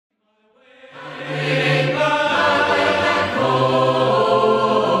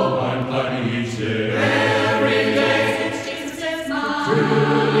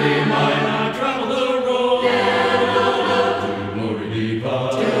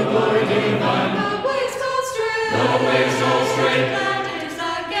straight. That is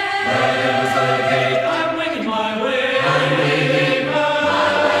the gate. I'm winging my way. I'm winging my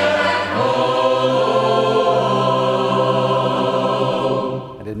way back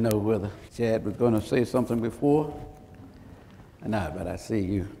home. I didn't know whether Chad was going to say something before or not, but I see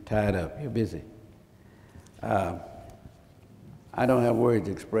you tied up. You're busy. I don't have words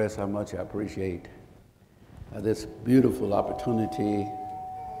to express how much I appreciate this beautiful opportunity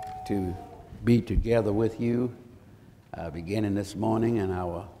to be together with you, beginning this morning in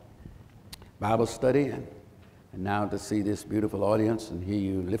our Bible study, and now to see this beautiful audience and hear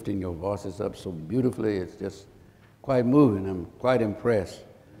you lifting your voices up so beautifully. It's just quite moving. I'm quite impressed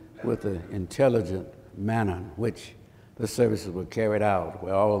with the intelligent manner in which the services were carried out,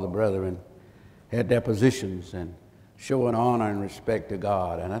 where all of the brethren had their positions and showing honor and respect to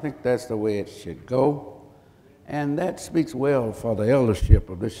God. And I think that's the way it should go. And that speaks well for the eldership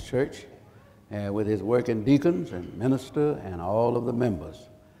of this church, with his working deacons and minister and all of the members.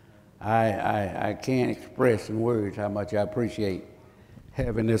 I can't express in words how much I appreciate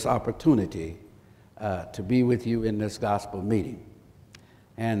having this opportunity to be with you in this gospel meeting.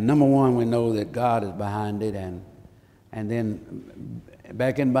 And number one, we know that God is behind it, and then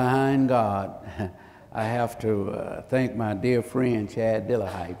back in behind God, I have to thank my dear friend Chad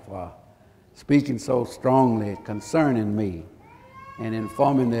Dillahite for speaking so strongly concerning me and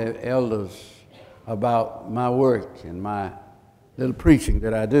informing the elders about my work and my little preaching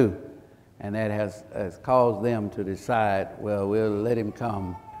that I do. And that has caused them to decide, well, we'll let him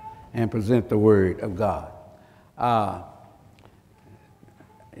come and present the word of God.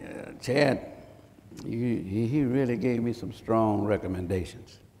 Chad, he really gave me some strong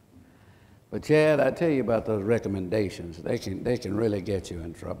recommendations. But Chad, I tell you about those recommendations. They can really get you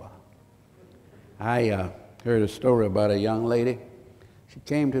in trouble. I heard a story about a young lady. She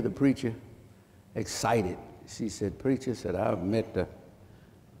came to the preacher excited. She said, "Preacher," said, "I've met the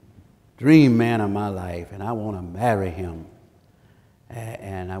dream man of my life, and I want to marry him.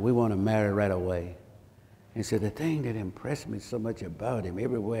 And we want to marry right away." And said, the thing that impressed me so much about him,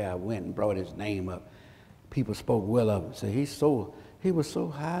 everywhere I went and brought his name up, people spoke well of him. So he was so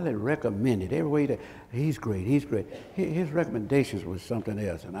highly recommended. Everywhere he's great, he's great. His recommendations was something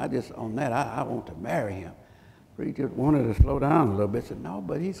else. And I want to marry him. Preacher wanted to slow down a little bit. Said, no,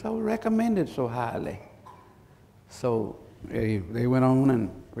 but he's so recommended so highly. So they went on and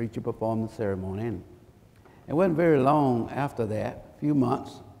preacher performed the ceremony. And it wasn't very long after that, a few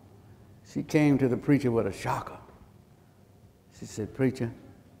months, she came to the preacher with a shocker. She said, "Preacher,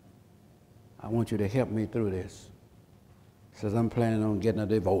 I want you to help me through this." Says, "I'm planning on getting a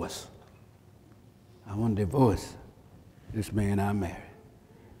divorce. I want to divorce this man I married."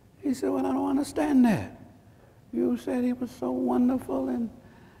 He said, "Well, I don't understand that. You said he was so wonderful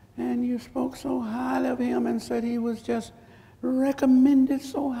and you spoke so highly of him and said he was just recommended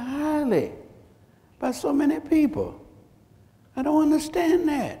so highly by so many people. I don't understand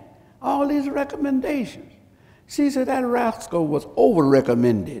that. All these recommendations." She said, "That rascal was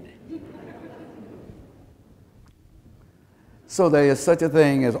over-recommended." So there is such a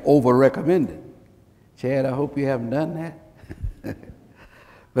thing as over-recommended. Chad, I hope you haven't done that.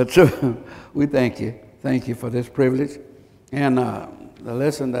 But so we thank you. Thank you for this privilege. And the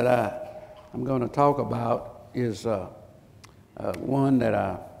lesson that I'm going to talk about is one that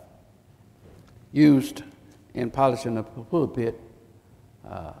I used in polishing the pulpit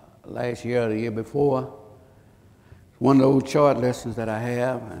last year or the year before. One of those chart lessons that I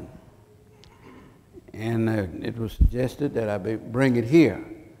have, and it was suggested that I bring it here.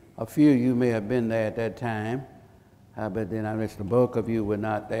 A few of you may have been there at that time, but then I guess the bulk of you were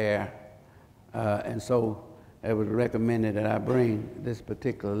not there. And so it was recommended that I bring this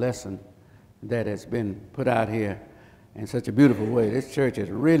particular lesson that has been put out here in such a beautiful way. This church is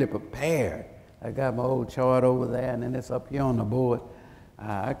really prepared. I got my old chart over there, and then it's up here on the board.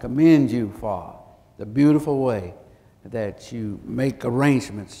 I commend you for the beautiful way that you make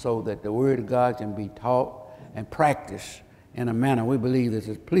arrangements so that the Word of God can be taught and practiced in a manner we believe this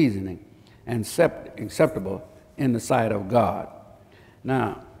is pleasing and acceptable in the sight of God.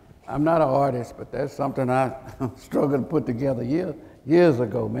 Now, I'm not an artist, but that's something I struggled to put together years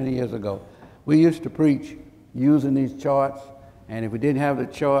ago, many years ago. We used to preach using these charts, and if we didn't have the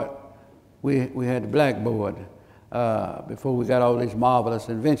chart, we had the blackboard before we got all these marvelous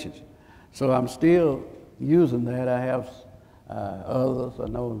inventions. So I'm still using that. I have others, I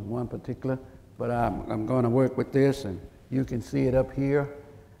know one particular, but I'm going to work with this, and you can see it up here,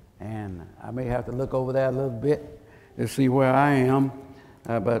 and I may have to look over there a little bit to see where I am,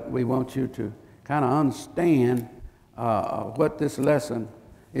 but we want you to kind of understand what this lesson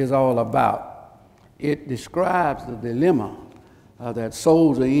is all about. It describes the dilemma that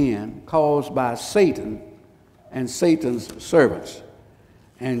souls are in, caused by Satan and Satan's servants.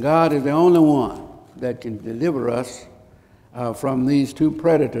 And God is the only one that can deliver us from these two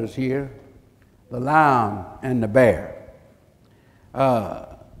predators here, the lion and the bear.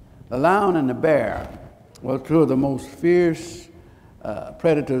 The lion and the bear were two of the most fierce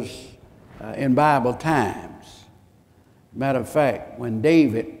predators in Bible times. Matter of fact, when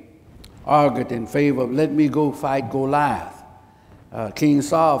David argued in favor of let me go fight Goliath, King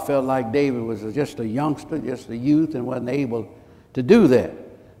Saul felt like David was just a youngster, just a youth, and wasn't able to do that.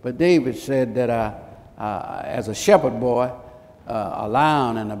 But David said that as a shepherd boy, a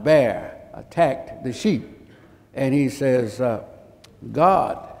lion and a bear attacked the sheep. And he says,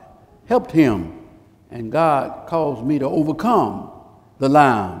 God helped him, and God caused me to overcome the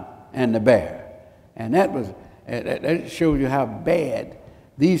lion and the bear. And that shows you how bad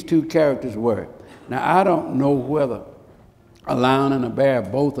these two characters were. Now, I don't know whether a lion and a bear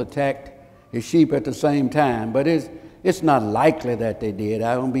both attacked the sheep at the same time, but it's not likely that they did.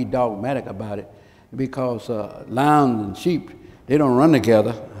 I won't be dogmatic about it, because lions and sheep, they don't run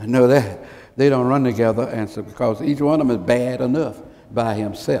together. I know that. They don't run together, and so because each one of them is bad enough by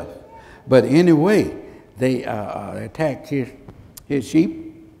himself. But anyway, they attacked his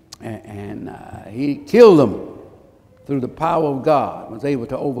sheep, and he killed them through the power of God, was able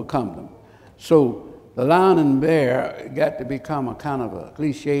to overcome them. So the lion and bear got to become a kind of a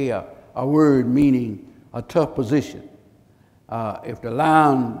cliche, a word meaning a tough position. If the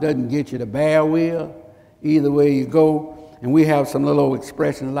lion doesn't get you, the bear will. Either way you go. And we have some little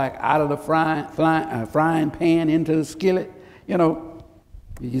expressions like out of the frying pan into the skillet. You know,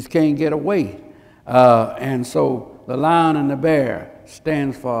 you just can't get away. And so the lion and the bear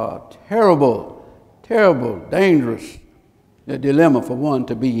stands for a terrible, terrible, dangerous dilemma for one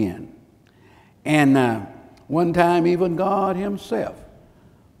to be in. And one time even God himself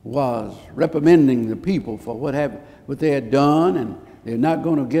was reprimanding the people for what they had done, and they're not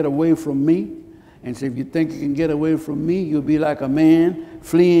going to get away from me. And so if you think you can get away from me, you'll be like a man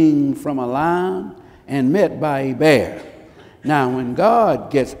fleeing from a lion and met by a bear. Now, when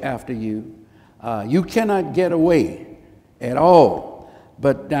God gets after you, you cannot get away at all.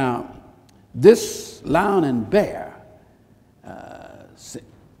 But now, this lion and bear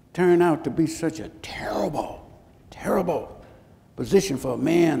turned out to be such a terrible, terrible position for a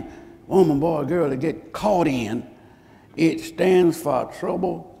man, woman, boy, girl to get caught in. It stands for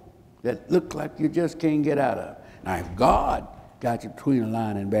trouble that look like you just can't get out of. Now, if God got you between a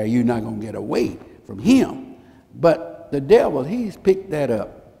lion and bear, you're not going to get away from him. But the devil, he's picked that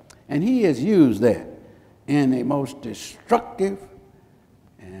up, and he has used that in a most destructive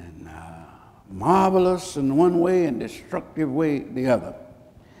and marvelous in one way and destructive way the other.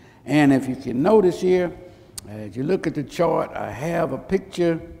 And if you can notice here, as you look at the chart, I have a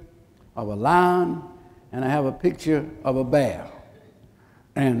picture of a lion and I have a picture of a bear.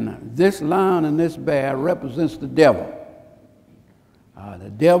 And this lion and this bear represents the devil. The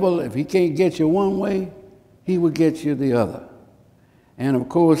devil, if he can't get you one way, he will get you the other. And of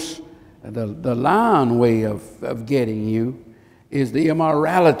course, the lion way of getting you is the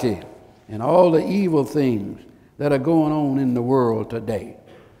immorality and all the evil things that are going on in the world today.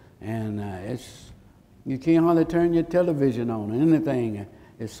 And you can't hardly turn your television on or anything.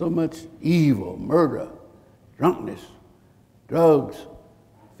 There's so much evil, murder, drunkenness, drugs,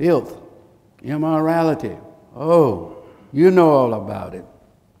 filth, immorality. Oh, you know all about it.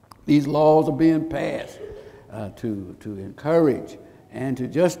 These laws are being passed to encourage and to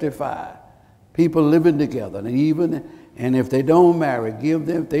justify people living together. And if they don't marry,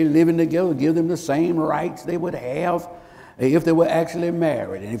 if they're living together, give them the same rights they would have if they were actually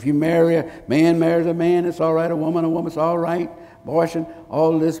married. And if you marry a man marries a man, it's all right. A woman, it's all right. Abortion,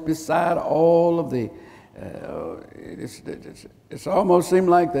 all this beside all of the, it's almost seemed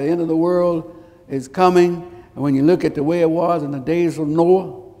like the end of the world is coming. And when you look at the way it was in the days of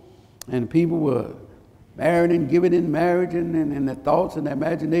Noah, and people were married and giving in marriage, and the thoughts and the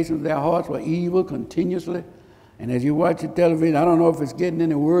imaginations of their hearts were evil continuously. And as you watch the television, I don't know if it's getting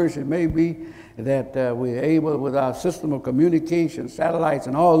any worse. It may be that we're able, with our system of communication, satellites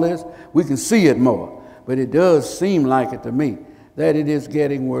and all this, we can see it more. But it does seem like it to me that it is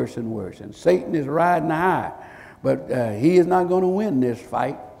getting worse and worse. And Satan is riding high, but he is not going to win this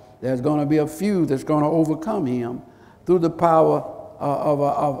fight. There's going to be a few that's going to overcome him through the power of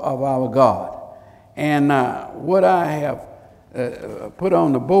our God. And what I have put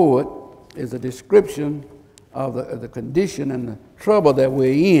on the board is a description of the condition and the trouble that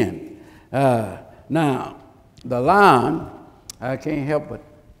we're in. Now, the lion, I can't help but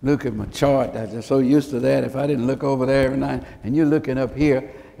look at my chart. I'm just so used to that. If I didn't look over there every night, and you're looking up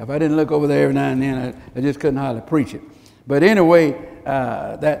here, if I didn't look over there every now and then, I just couldn't hardly preach it. But anyway,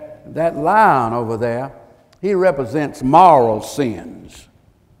 that lion over there, he represents moral sins.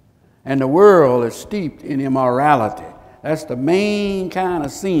 And the world is steeped in immorality. That's the main kind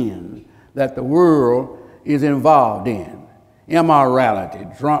of sin that the world is involved in. Immorality,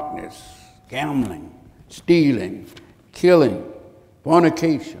 drunkenness, gambling, stealing, killing,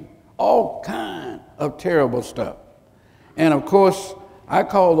 fornication, all kinds of terrible stuff. And of course, I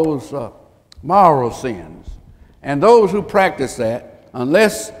call those moral sins. And those who practice that,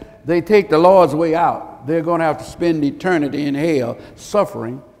 unless they take the Lord's way out, they're going to have to spend eternity in hell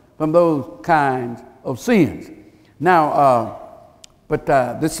suffering from those kinds of sins. Now,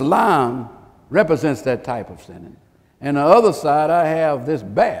 this lion represents that type of sin. And on the other side, I have this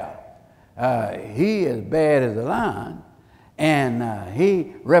bear. He is bad as a lion, and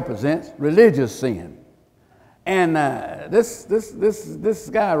he represents religious sin. And this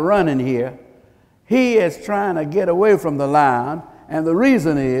guy running here, he is trying to get away from the lion, and the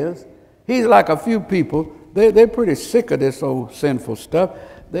reason is he's like a few people. They're pretty sick of this old sinful stuff.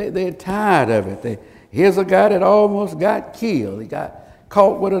 They're tired of it. Here's a guy that almost got killed. He got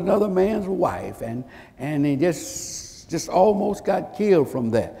caught with another man's wife, and he just almost got killed from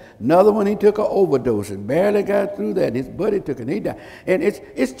that. Another one, he took an overdose and barely got through that. His buddy took it and he died. And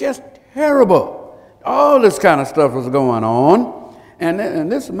it's just terrible. All this kind of stuff was going on. And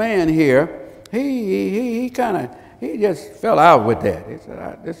this man here, he just fell out with that. He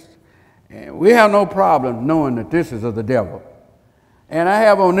said, we have no problem knowing that this is of the devil. And I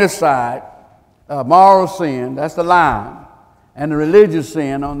have on this side moral sin, that's the lion, and the religious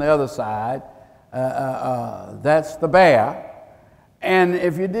sin on the other side, that's the bear. And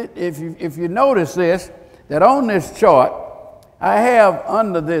if you notice this, that on this chart, I have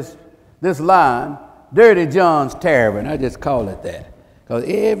under this line, Dirty John's Tavern. I just call it that. Because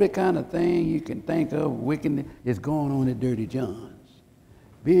every kind of thing you can think of wickedness is going on at Dirty John's.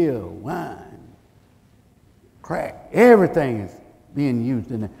 Beer, wine, crack, everything is being used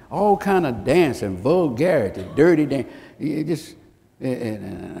in there. All kind of dancing, vulgarity, dirty dance. It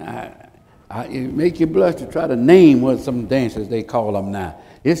make you blush to try to name what some dances they call them now.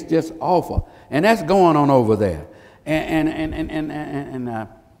 It's just awful. And that's going on over there. And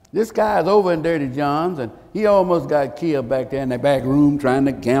this guy's over in Dirty John's, and he almost got killed back there in the back room trying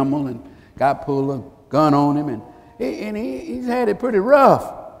to gamble, and got pulled a gun on him, and he's had it pretty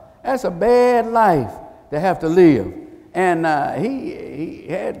rough. That's a bad life to have to live. And he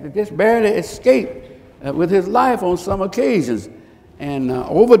had to just barely escape with his life on some occasions, and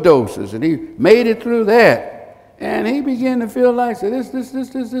overdoses, and he made it through that. And he began to feel like, so this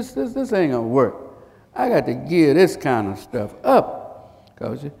ain't gonna work. I got to give this kind of stuff up,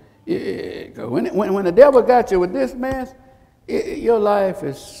 because when the devil got you with this mess, your life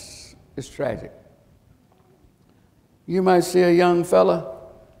is tragic. You might see a young fella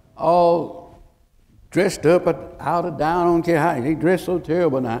all dressed up, out of down, I don't care how, he dressed so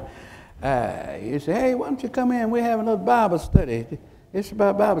terrible now. You say, hey, why don't you come in? We're having a little Bible study. It's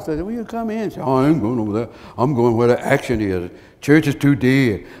about Bible study. Will you come in? Say, oh, I ain't going over there. I'm going where the action is. Church is too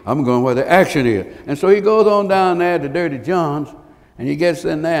dead. I'm going where the action is. And so he goes on down there to Dirty John's, and he gets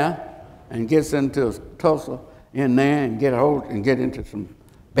in there and gets into a tussle in there and get into some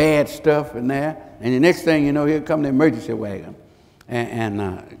bad stuff in there. And the next thing you know, here come the emergency wagon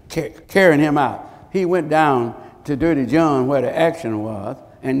and carrying him out. He went down to Dirty John where the action was,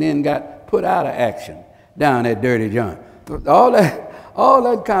 and then got put out of action down at Dirty John. All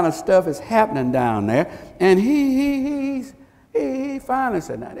that kind of stuff is happening down there, and he finally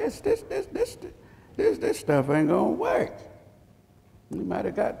said, "Now this stuff ain't gonna work. We might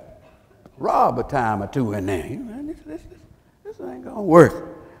have got robbed a time or two in there. This ain't gonna work.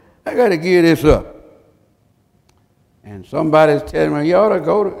 I got to give this up." And somebody's telling me, you ought to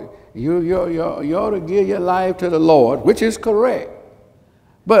give your life to the Lord, which is correct.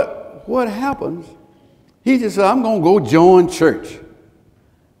 But what happens? He just said, I'm going to go join church.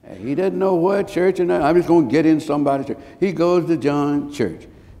 And he doesn't know what church, and I'm just going to get in somebody's church. He goes to join church.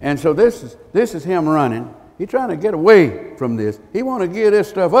 And so this is him running. He's trying to get away from this. He want to give this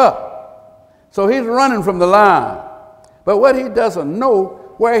stuff up. So he's running from the line. But what he doesn't know,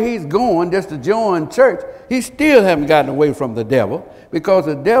 where he's going just to join church, he still haven't gotten away from the devil, because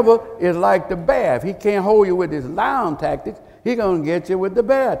the devil is like the bear. If he can't hold you with his lion tactics, he's going to get you with the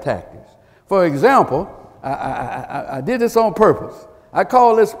bear tactics. For example, I did this on purpose. I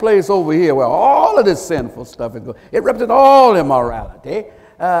call this place over here where all of this sinful stuff is going. It represents all immorality.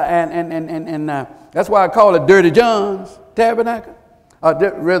 And that's why I call it Dirty John's Tabernacle.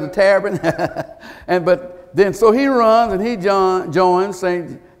 Rather Tavern. But then so he runs and he joins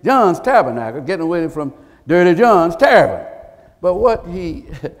St. John's Tabernacle, getting away from Dirty John's Tavern. But what he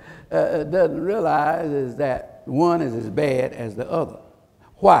doesn't realize is that one is as bad as the other.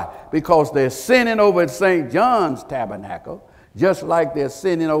 Why? Because they're sinning over at St. John's Tabernacle, just like they're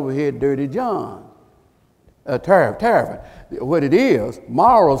sinning over here at Dirty John's Tavern. What it is,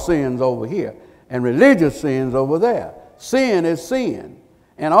 moral sins over here and religious sins over there. Sin is sin,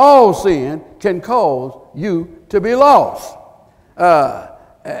 and all sin can cause you to be lost. But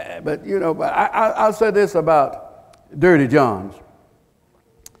I'll say this about Dirty John's.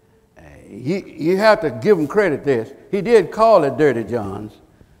 You have to give him credit. He did call it Dirty John's.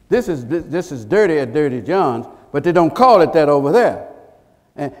 This is dirty at Dirty John's, but they don't call it that over there.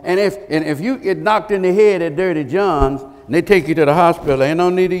 And if you get knocked in the head at Dirty John's and they take you to the hospital, ain't no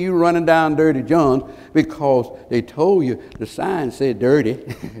need of you running down Dirty John's because they told you the sign said dirty.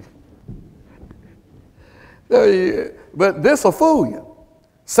 But this will fool you.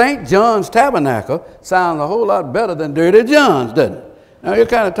 St. John's Tabernacle sounds a whole lot better than Dirty John's, doesn't it? Now you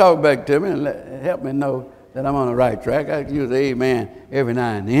kind of talk back to me and help me know that I'm on the right track. I use amen every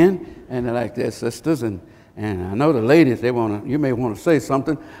now and then, and they're like their sisters, and I know the ladies, you may want to say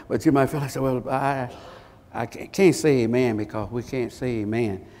something, but you might feel like, well, I can't say amen because we can't say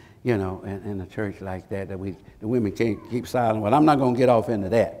amen, in a church like that, the women can't keep silent. Well, I'm not going to get off into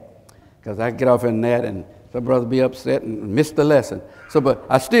that, because I get off into that and some brothers be upset and miss the lesson. So, but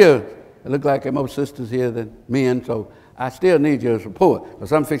I still look like I'm more sisters here than men, so I still need your support,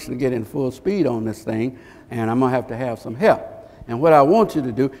 because I'm fixing to get in full speed on this thing, and I'm going to have some help. And what I want you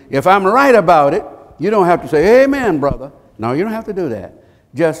to do, if I'm right about it, you don't have to say, amen, brother. No, you don't have to do that.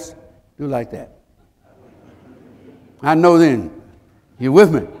 Just do like that. I know then you're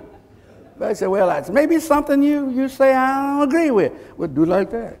with me. But I say, well, maybe it's something you say I don't agree with. Well, do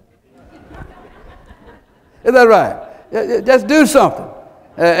like that. Is that right? Just do something.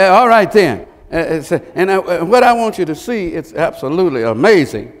 All right then. And what I want you to see, it's absolutely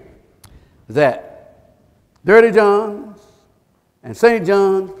amazing that Dirty John's and St.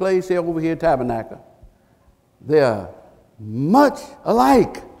 John's place here over here, Tabernacle, they are much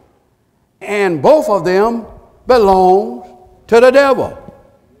alike. And both of them belong to the devil.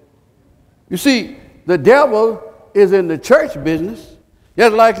 You see, the devil is in the church business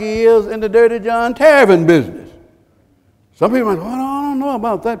just like he is in the Dirty John Tavern business. Some people are like, well, I don't know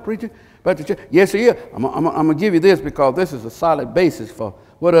about that, preacher. But the church, yes, he is. I'm going to give you this because this is a solid basis for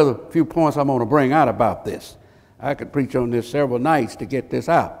what other few points I'm going to bring out about this. I could preach on this several nights to get this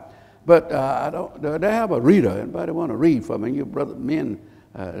out. But they have a reader. Anybody want to read for me? You brother men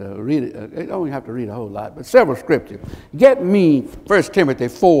read it. You don't have to read a whole lot, but several scriptures. Get me 1 Timothy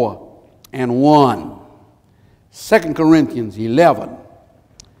 4:1, 2 Corinthians 11,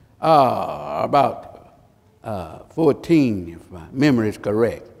 about 14, if my memory is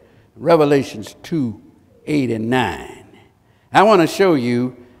correct. Revelations 2:8-9. I want to show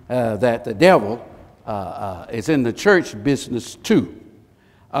you that the devil is in the church business too.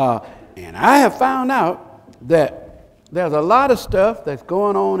 And I have found out that there's a lot of stuff that's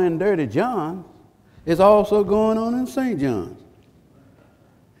going on in Dirty John is also going on in St. John's.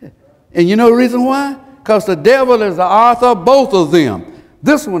 And you know the reason why? Because the devil is the author of both of them.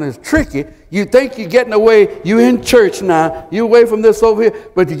 This one is tricky. You think you're getting away, you're in church now, you're away from this over here,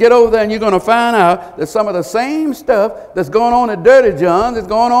 but you get over there and you're going to find out that some of the same stuff that's going on at Dirty John's is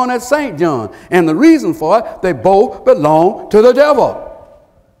going on at St. John. And the reason for it, they both belong to the devil.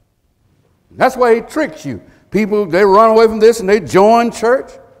 That's why he tricks you. People, they run away from this and they join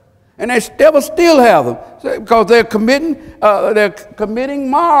church, and the devil still have them because they're committing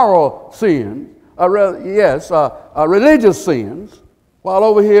moral sins, religious sins. While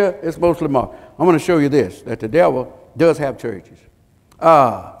over here, it's mostly moral. I'm going to show you this, that the devil does have churches.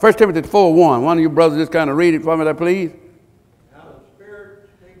 1 Timothy 4:1. One of you brothers just kind of read it for me there, please. Now the Spirit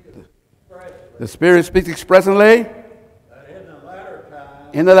speaks expressly. The Spirit speaks expressly. That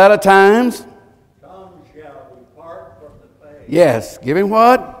in the latter times. Some shall depart from the faith. Yes. Giving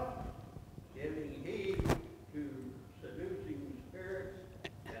what? Giving heed to seducing spirits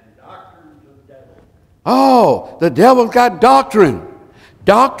and doctrines of devils. Oh, the devil's got doctrine.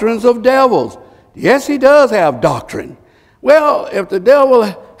 Doctrines of devils. Yes, he does have doctrine. Well, if the devil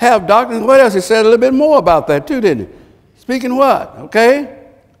have doctrine, what else? He said a little bit more about that too, didn't he? Speaking what? Okay?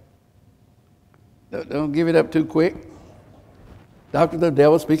 Don't give it up too quick. Doctrines of the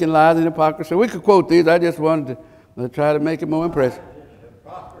devil, speaking lies and hypocrisy. We could quote these. I just wanted to try to make it more impressive.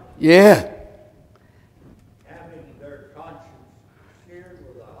 Yeah. Having their conscience seared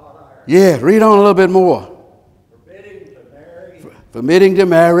with a hot iron. Yeah, read on a little bit more. Forbidding to marry Forbidding to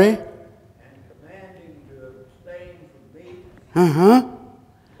marry. And commanding to abstain from meat Uh-huh.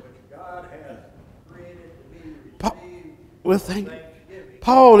 which God has created to be received With with thanksgiving. thanksgiving.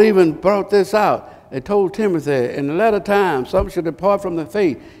 Paul even brought this out. They told Timothy, in the latter times, some should depart from the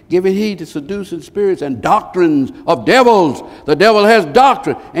faith, giving heed to seducing spirits and doctrines of devils. The devil has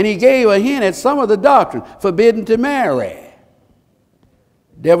doctrine. And he gave a hint at some of the doctrine, forbidden to marry.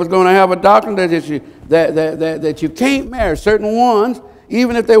 Devil's going to have a doctrine that you can't marry. Certain ones,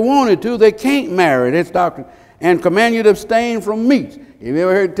 even if they wanted to, they can't marry. This doctrine. And command you to abstain from meats. Have you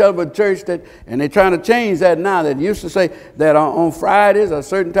ever heard tell of a church that, and they're trying to change that now, that used to say that on Fridays, a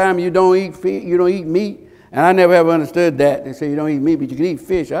certain time you don't eat meat. And I never ever understood that. They say you don't eat meat, but you can eat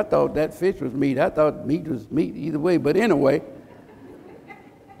fish. I thought that fish was meat. I thought meat was meat either way. But anyway,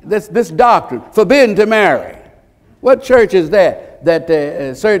 this doctrine, forbidden to marry. What church is that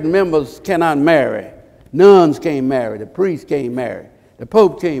certain members cannot marry? Nuns can't marry. The priests can't marry. The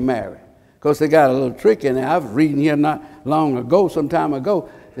Pope can't marry. Of course, they got a little trick in there. I was reading here not long ago, some time ago,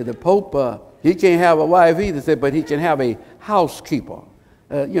 that the Pope, he can't have a wife either, but he can have a housekeeper.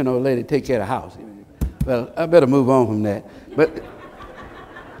 A lady take care of the house. Well, I better move on from that.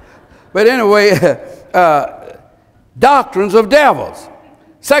 But anyway, doctrines of devils.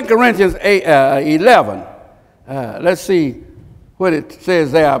 2 Corinthians 11. Let's see what it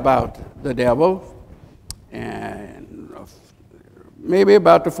says there about the devil. And maybe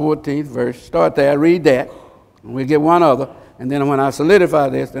about the 14th verse. Start there, read that. And we'll get one other. And then when I solidify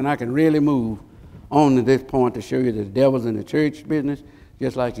this, then I can really move on to this point to show you that the devil's in the church business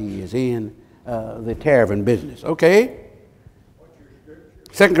just like he is in the tavern business. Okay?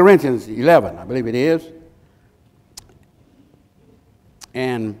 2 Corinthians 11, I believe it is.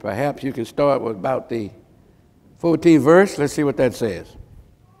 And perhaps you can start with about the 14th verse. Let's see what that says.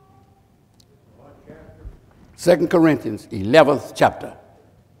 2 Corinthians 11th chapter.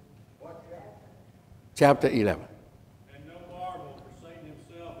 Chapter 11. And no marvel, for Satan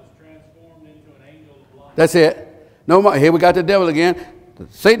himself is transformed into an angel of light. That's it. No more. Here we got the devil again.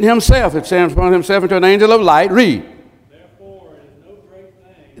 Satan himself has transformed himself into an angel of light. Read. Therefore, it is no great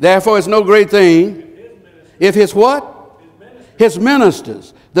thing. Therefore, it's no great thing. If his what? His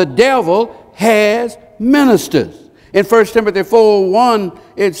ministers. The devil has ministers. In 1 Timothy 4:1,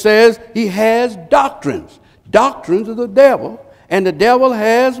 it says he has doctrines. Doctrines of the devil, and the devil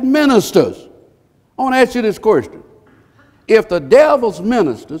has ministers. I want to ask you this question. If the devil's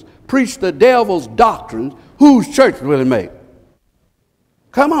ministers preach the devil's doctrines, whose church will it make?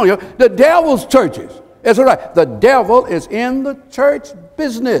 Come on, yo. The devil's churches. That's right. The devil is in the church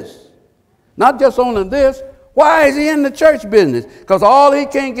business. Not just only this. Why is he in the church business? Because all he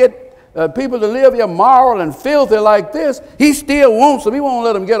can't get people to live immoral and filthy like this, he still wants them. He won't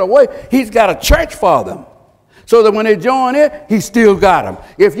let them get away. He's got a church for them. So that when they join it, he still got them.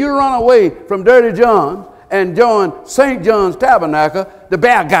 If you run away from Dirty John's and join St. John's Tabernacle, the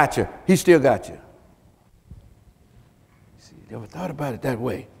bear got you. He still got you. See, you ever thought about it that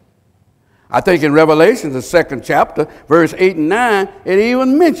way? I think in Revelation, the 2nd chapter, verse 8 and 9, it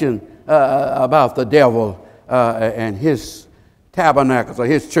even mentioned about the devil and his tabernacles or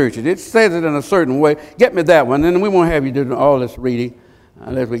his churches. It says it in a certain way. Get me that one, and then we won't have you do all this reading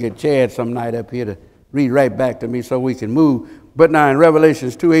unless we get Chad some night up here to read right back to me so we can move. But now in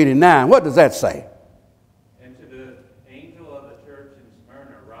Revelations 2:89, what does that say? And to the angel of the church in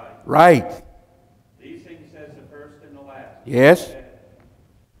Smyrna write. Right. These things says the first and the last. Yes.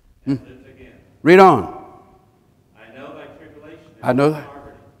 And lives again. Read on. I know thy tribulation and I know thy that.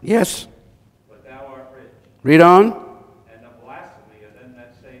 poverty, Yes. but thou art rich. Read on. And the blasphemy of them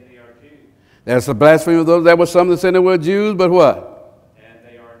that say they are Jews, That's the blasphemy of those. There were some that said they were Jews, but what? and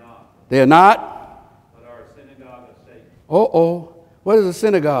they are not, They are not. but are a synagogue of Satan. What is a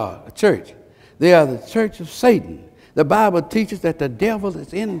synagogue? A church. They are the church of Satan. The Bible teaches that the devil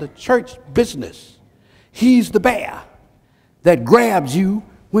is in the church business. He's the bear that grabs you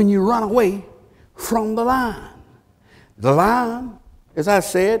when you run away from the lion. The lion, as I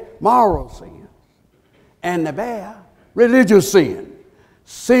said, moral sin. And the bear, religious sin.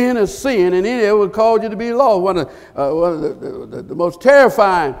 Sin is sin, and any of it would cause you to be lost. One of the most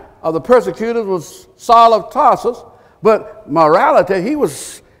terrifying of the persecutors was Saul of Tarsus, but morality,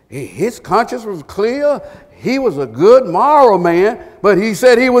 his conscience was clear. He was a good moral man, but he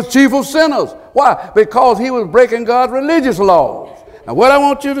said he was chief of sinners. Why? Because he was breaking God's religious laws. Now, what I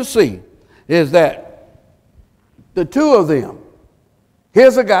want you to see is that the two of them,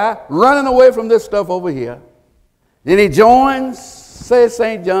 here's a guy running away from this stuff over here. Then he joins, say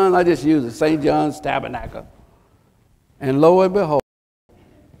St. John, I just use it, St. John's Tabernacle. And lo and behold,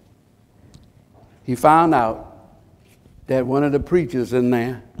 he found out that one of the preachers in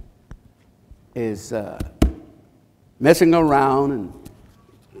there is messing around and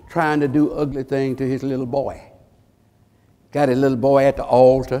trying to do ugly things to his little boy. Got his little boy at the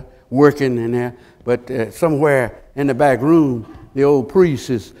altar working in there, but somewhere in the back room, the old priest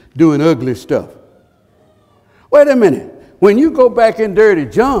is doing ugly stuff. Wait a minute. When you go back in Dirty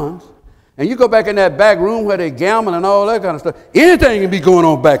John's, and you go back in that back room where they gamble and all that kind of stuff, anything can be going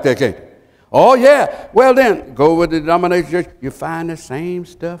on back there, can't it? Oh, yeah. Well, then, go with the denomination church, you find the same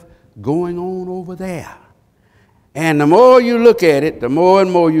stuff going on over there. And the more you look at it, the more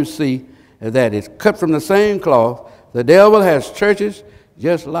and more you see that it's cut from the same cloth. The devil has churches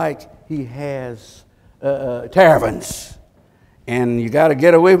just like he has taverns. And you got to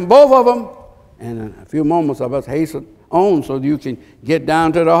get away from both of them. And in a few moments of us hasten on so you can get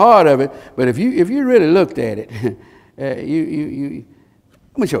down to the heart of it. But if you really looked at it,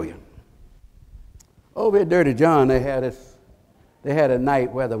 let me show you. Over at Dirty John, they had a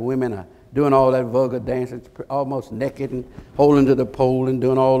night where the women are doing all that vulgar dancing, almost naked and holding to the pole and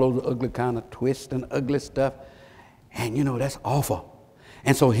doing all those ugly kind of twists and ugly stuff. And you know, that's awful.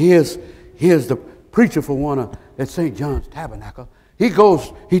 And so here's the preacher for one at St. John's Tabernacle. He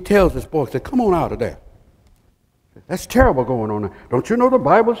tells this boy, come on out of there. That's terrible going on there. Don't you know the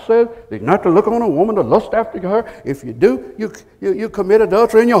Bible says not to look on a woman to lust after her? If you do, you commit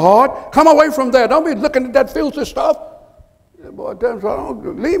adultery in your heart. Come away from there. Don't be looking at that filthy stuff. The boy tells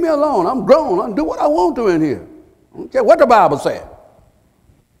him, leave me alone. I'm grown. I can do what I want to in here. I don't care what the Bible said.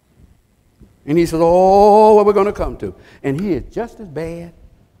 And he says, oh, what we're going to come to. And he is just as bad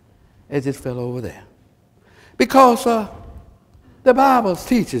as this fellow over there. Because the Bible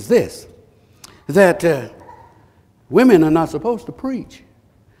teaches this, that women are not supposed to preach.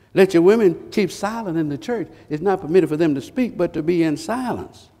 Let your women keep silent in the church. It's not permitted for them to speak, but to be in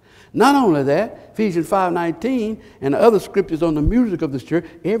silence. Not only that, Ephesians 5:19 and the other scriptures on the music of the church,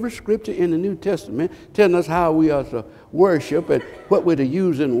 every scripture in the New Testament telling us how we are to worship and what we're to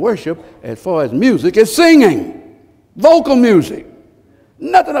use in worship as far as music is singing, vocal music.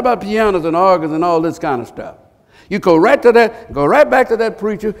 Nothing about pianos and organs and all this kind of stuff. You go right back to that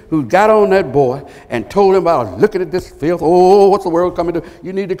preacher who got on that boy and told him about looking at this filth. Oh, what's the world coming to?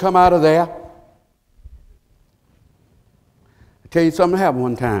 You need to come out of there. Tell you something happened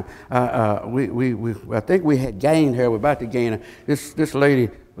one time. I think we had gained her. We're about to gain her. This lady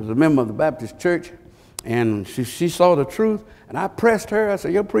was a member of the Baptist church, and she saw the truth. And I pressed her. I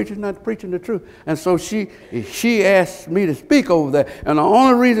said, "Your preacher's not preaching the truth." And so she asked me to speak over there. And the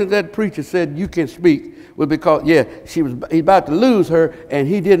only reason that preacher said you can speak was because he was about to lose her, and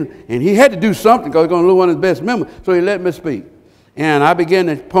he didn't. And he had to do something because he was going to lose one of his best members. So he let me speak. And I began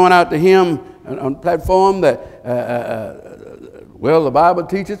to point out to him on the platform that. Well, the Bible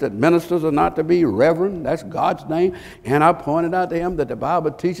teaches that ministers are not to be reverend. That's God's name. And I pointed out to him that the Bible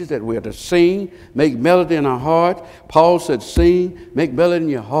teaches that we are to sing, make melody in our heart. Paul said sing, make melody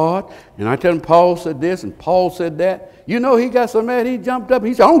in your heart. And I tell him Paul said this and Paul said that. You know, he got so mad, he jumped up.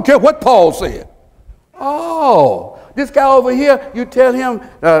 He said, I don't care what Paul said. Oh, this guy over here, you tell him,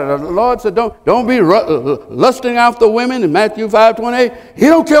 the Lord said, don't be lusting after women in Matthew 5:28. He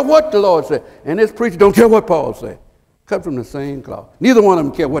don't care what the Lord said. And this preacher don't care what Paul said. Cut from the same cloth. Neither one of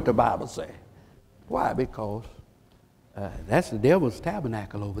them care what the Bible says. Why? Because that's the devil's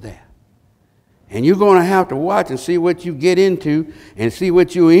tabernacle over there. And you're going to have to watch and see what you get into and see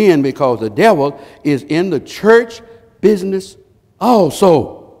what you're in, because the devil is in the church business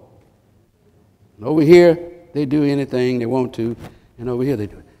also. And over here, they do anything they want to. And over here, they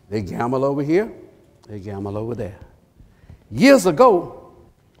do it. They gamble over here. They gamble over there. Years ago,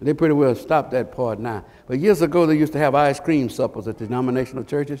 they pretty well stopped that part now. But years ago, they used to have ice cream suppers at the denominational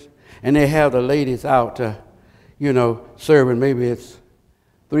churches. And they have the ladies out, serving. Maybe it's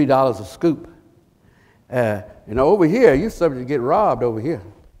 $3 a scoop. Over here, you're subject to get robbed over here.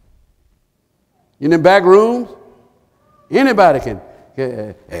 In the back rooms, anybody can.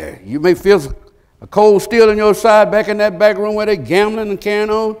 You may feel a cold steel in your side back in that back room where they're gambling and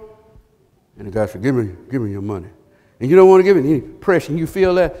carrying on. And the guy said, give me your money. And you don't want to give it any pressure, and you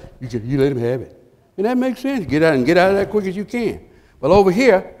feel that, you let him have it. And that makes sense. Get out of that quick as you can. Well, over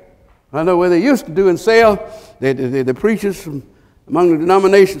here, I know where they used to do and sell, the preachers from among the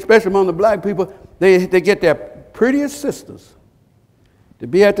denominations, especially among the black people, they get their prettiest sisters to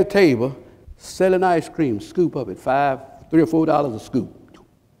be at the table selling ice cream, scoop up at $3 or $4 a scoop.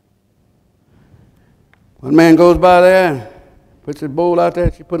 One man goes by there and puts his bowl out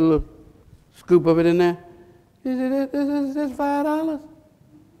there, she put a little scoop of it in there. He said, this $5?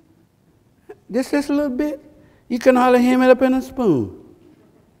 Just a little bit? You can hardly hem it up in a spoon.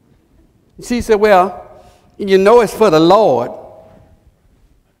 She said, well, and you know it's for the Lord,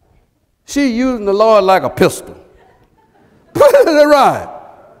 she using the Lord like a pistol. That's right.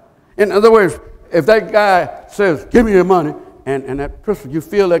 In other words, if that guy says, give me your money, and that pistol, you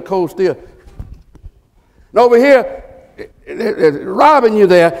feel that cold steel. And over here, it's robbing you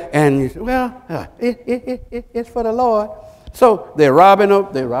there, and you say, well, it's for the Lord. So they're robbing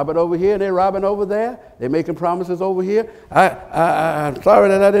over here, they're robbing over there, they're making promises over here. I'm sorry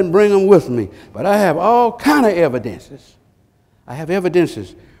that I didn't bring them with me, but I have all kind of evidences. I have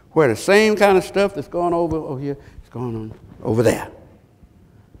evidences where the same kind of stuff that's going over here is going on over there.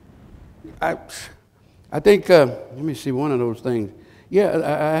 I think, let me see one of those things. Yeah,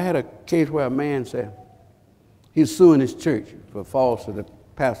 I had a case where a man said he's suing his church for false that the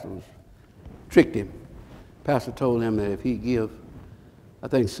pastor tricked him. Pastor told him that if he give, I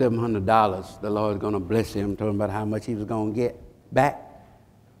think $700, the Lord is going to bless him, told him about how much he was going to get back.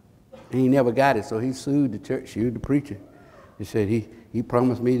 And he never got it, so he sued the church, sued the preacher. He said, he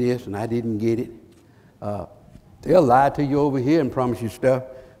promised me this and I didn't get it. They'll lie to you over here and promise you stuff,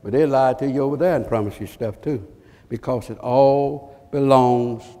 but they'll lie to you over there and promise you stuff too, because it all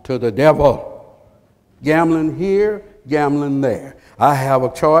belongs to the devil. Gambling here, gambling there. I have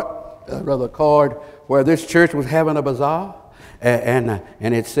a chart, rather a card, where this church was having a bazaar, and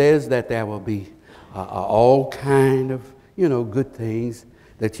it says that there will be all kind of, good things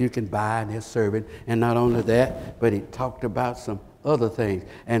that you can buy and they're serving. And not only that, but it talked about some other things.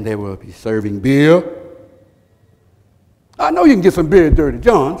 And they will be serving beer. I know you can get some beer at Dirty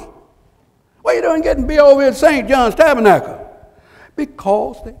John's. What are you doing getting beer over at St. John's Tabernacle?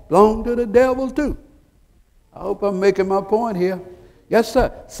 Because they belong to the devil too. I hope I'm making my point here. Yes,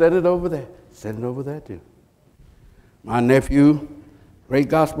 sir. Set it over there. Set it over there too. My nephew, great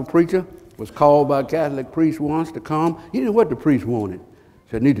gospel preacher, was called by a Catholic priest once to come. He didn't know what the priest wanted.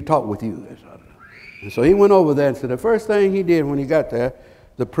 He said, I need to talk with you. And so he went over there and said the first thing he did when he got there,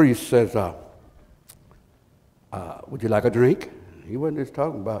 the priest says, would you like a drink? He wasn't just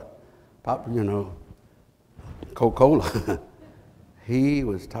talking about Coca-Cola. He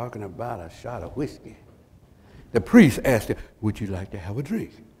was talking about a shot of whiskey. The priest asked him, would you like to have a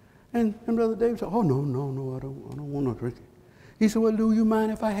drink? And Brother David said, oh, no, I don't want no drink. He said, well, do you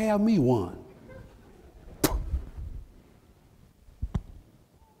mind if I have me one?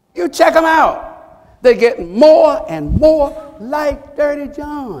 You check them out. They're getting more and more like Dirty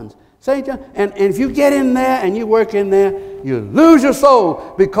John's. St. John. And if you get in there and you work in there, you lose your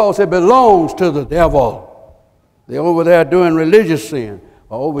soul because it belongs to the devil. They're over there doing religious sin.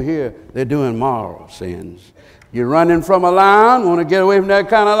 Or over here, they're doing moral sins. You're running from a lion, want to get away from that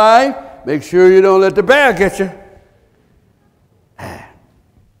kind of life, make sure you don't let the bear get you.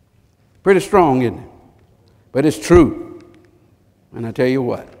 Pretty strong, isn't it? But it's true. And I tell you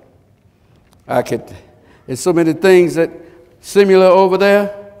what, there's so many things that similar over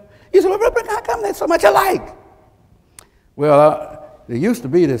there. You say, well, how come there's so much alike? Well, it used to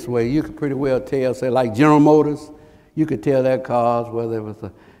be this way. You could pretty well tell, say, like General Motors, you could tell their cars, whether it was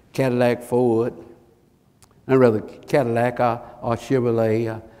a Cadillac, Ford, and rather Cadillac or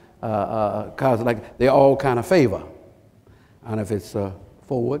Chevrolet, cars like, they all kind of favor. And if it's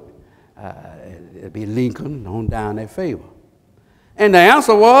Ford, it'd be Lincoln, on down their favor. And the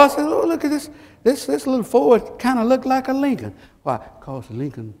answer was, oh, look at this little Ford kind of looked like a Lincoln. Why? Because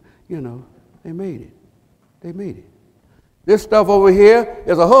Lincoln, they made it. They made it. This stuff over here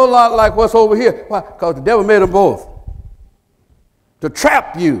is a whole lot like what's over here. Why? Because the devil made them both. To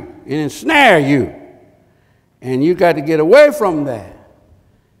trap you and ensnare you. And you got to get away from that.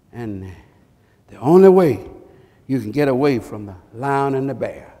 And the only way you can get away from the lion and the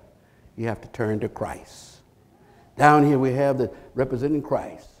bear, you have to turn to Christ. Down here we have the representing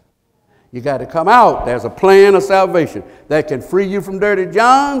Christ. You got to come out. There's a plan of salvation that can free you from Dirty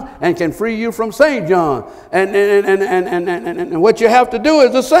John's and can free you from St. John. And what you have to do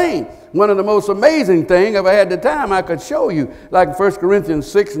is the same. One of the most amazing things, if I had the time, I could show you. Like 1 Corinthians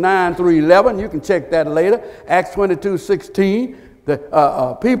 6, 9 through 11. You can check that later. Acts 22, 16.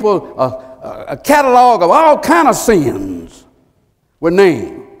 The people, a catalog of all kind of sins were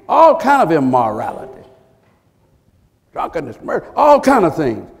named. All kind of immorality. Drunkenness, murder, all kind of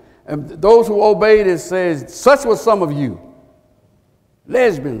things. And those who obeyed it says, such was some of you.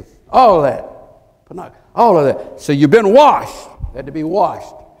 Lesbians, all that. All of that. So you've been washed. You had to be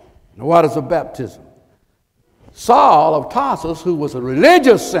washed in the waters of baptism. Saul of Tarsus, who was a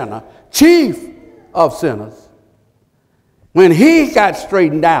religious sinner, chief of sinners, when he got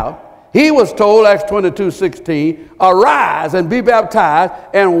straightened out, he was told, Acts 22, 16, arise and be baptized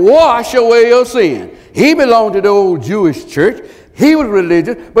and wash away your sin. He belonged to the old Jewish church. He was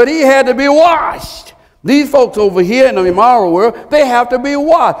religious, but he had to be washed These folks over here in the immoral world, they have to be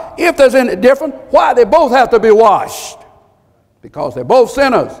washed. If there's any difference, why? They both have to be washed. Because they're both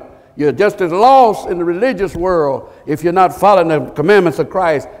sinners. You're just as lost in the religious world if you're not following the commandments of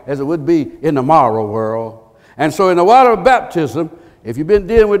Christ as it would be in the moral world. And so in the water of baptism, if you've been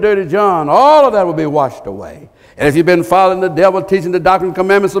dealing with dirty John, all of that will be washed away. And if you've been following the devil, teaching the doctrine and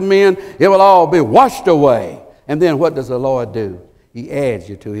commandments of men, it will all be washed away. And then what does the Lord do? He adds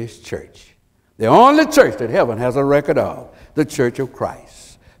you to his church. The only church that heaven has a record of, the church of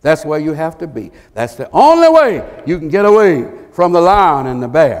Christ. That's where you have to be. That's the only way you can get away from the lion and the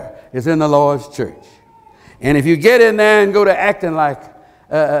bear, is in the Lord's church. And if you get in there and go to acting like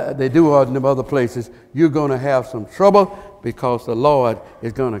they do in them other places, you're going to have some trouble, because the Lord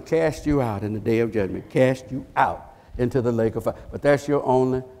is going to cast you out in the day of judgment, cast you out into the lake of fire. But that's your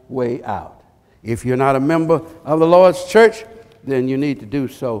only way out. If you're not a member of the Lord's church, then you need to do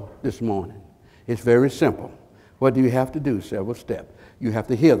so this morning. It's very simple. What do you have to do? Several steps. You have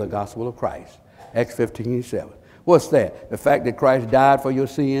to hear the gospel of Christ. Acts 15:7. What's that? The fact that Christ died for your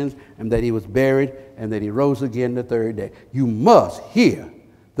sins, and that he was buried, and that he rose again the third day. You must hear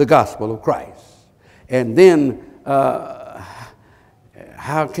the gospel of Christ. And then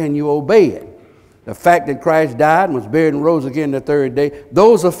how can you obey it? The fact that Christ died and was buried and rose again the third day,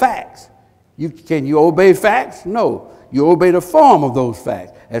 those are facts. Can you obey facts? No. You obey the form of those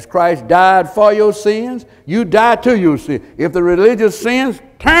facts. As Christ died for your sins, you die to your sins. If the religious sins,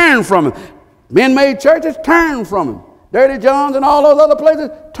 turn from them. Men-made churches, turn from them. Dirty Johns and all those other places,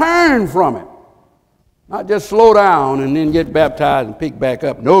 turn from it. Not just slow down and then get baptized and pick back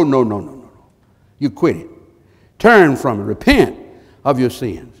up. No. You quit it. Turn from it. Repent of your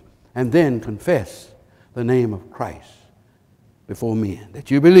sins. And then confess the name of Christ before men. That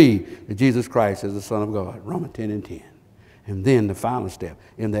you believe that Jesus Christ is the Son of God. Romans 10:10. And then the final step,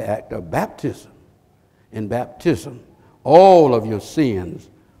 in the act of baptism. In baptism, all of your sins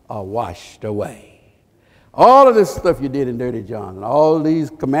are washed away. All of this stuff you did in Dirty John, and all these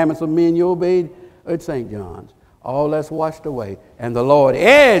commandments of men you obeyed at St. John's, all that's washed away. And the Lord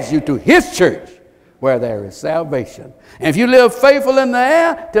adds you to his church, where there is salvation. And if you live faithful in the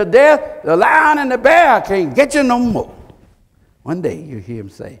air till death, the lion and the bear can't get you no more. One day you hear him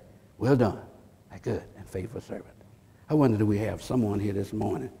say, well done, thy good and faithful servant. I wonder, do we have someone here this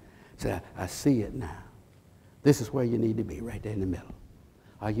morning say, I see it now. This is where you need to be, right there in the middle.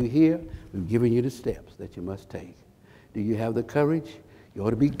 Are you here? We've given you the steps that you must take. Do you have the courage? You ought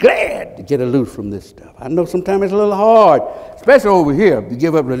to be glad to get loose from this stuff. I know sometimes it's a little hard, especially over here, to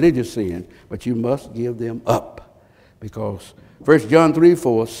give up religious sin, but you must give them up. Because 1 John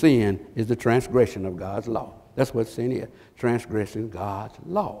 3:4, sin is the transgression of God's law. That's what sin is, transgressing God's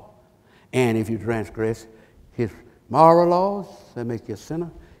law. And if you transgress his moral laws, that make you a sinner.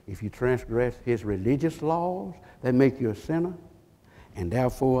 If you transgress his religious laws, that make you a sinner. And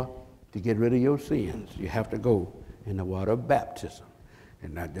therefore, to get rid of your sins, you have to go in the water of baptism.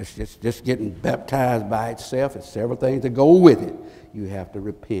 And not just getting baptized by itself. It's several things that go with it. You have to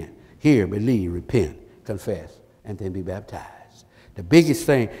repent. Hear, believe, repent, confess, and then be baptized. The biggest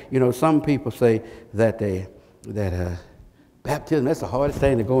thing, some people say that baptism, that's the hardest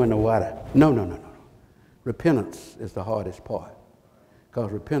thing, to go in the water. No. Repentance is the hardest part.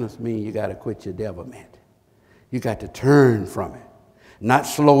 Because repentance means you got to quit your devilment. You got to turn from it. Not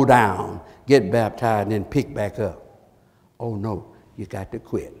slow down, get baptized, and then pick back up. Oh, no. You got to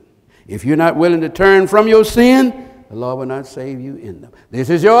quit. If you're not willing to turn from your sin, the Lord will not save you in them. This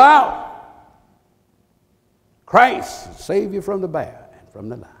is your out. Christ saved you from the bear and from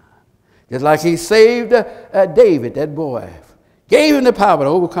the lion. Just like he saved David, that boy, gave him the power to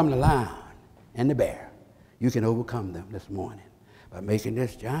overcome the lion and the bear. You can overcome them this morning by making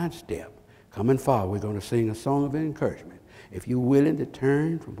this giant step. Coming forward, we're going to sing a song of encouragement. If you're willing to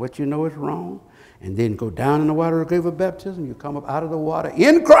turn from what you know is wrong, and then go down in the water of grave of baptism, you come up out of the water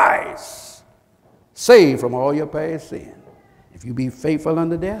in Christ, saved from all your past sin. If you be faithful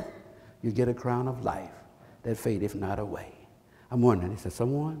unto death, you get a crown of life that fadeth not away. I'm wondering, is there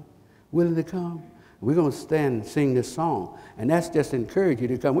someone willing to come? We're going to stand and sing this song, and that's just encourage you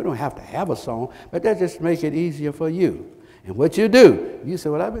to come. We don't have to have a song, but that just make it easier for you. And what you do, you say,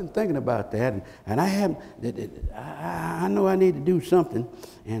 well, I've been thinking about that, and I know I need to do something,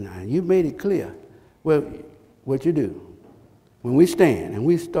 and you made it clear. Well, what you do, when we stand and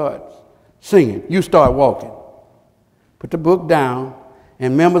we start singing, you start walking. Put the book down,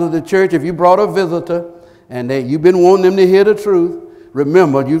 and members of the church, if you brought a visitor and you've been wanting them to hear the truth,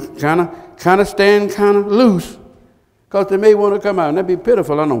 remember, you kind of stand kind of loose, because they may want to come out, and that'd be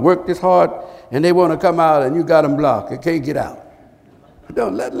pitiful. I don't work this hard, and they want to come out, and you got them blocked. They can't get out.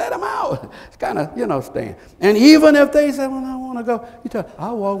 Don't let them out. It's kind of, stand. And even if they say, well, I want to go, you tell them,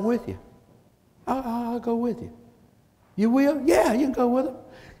 I'll walk with you. I'll go with you. You will? Yeah, you can go with them.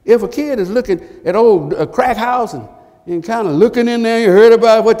 If a kid is looking at old crack house and kind of looking in there, you heard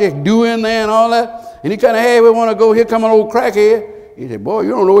about what they do in there and all that, and he kind of, hey, we want to go, here come an old crackhead. He said, boy,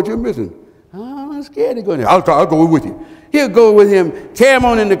 you don't know what you're missing. I'm scared to go in there. I'll go with you. He'll go with him, carry him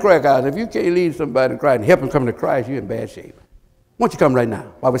on in the crack house. If you can't lead somebody to Christ and help him come to Christ, you're in bad shape. Why don't you come right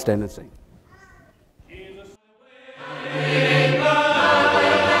now while we're standing and sing?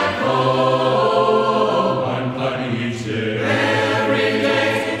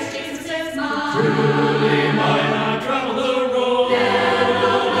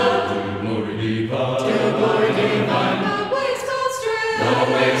 The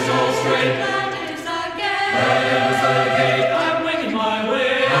way so straight.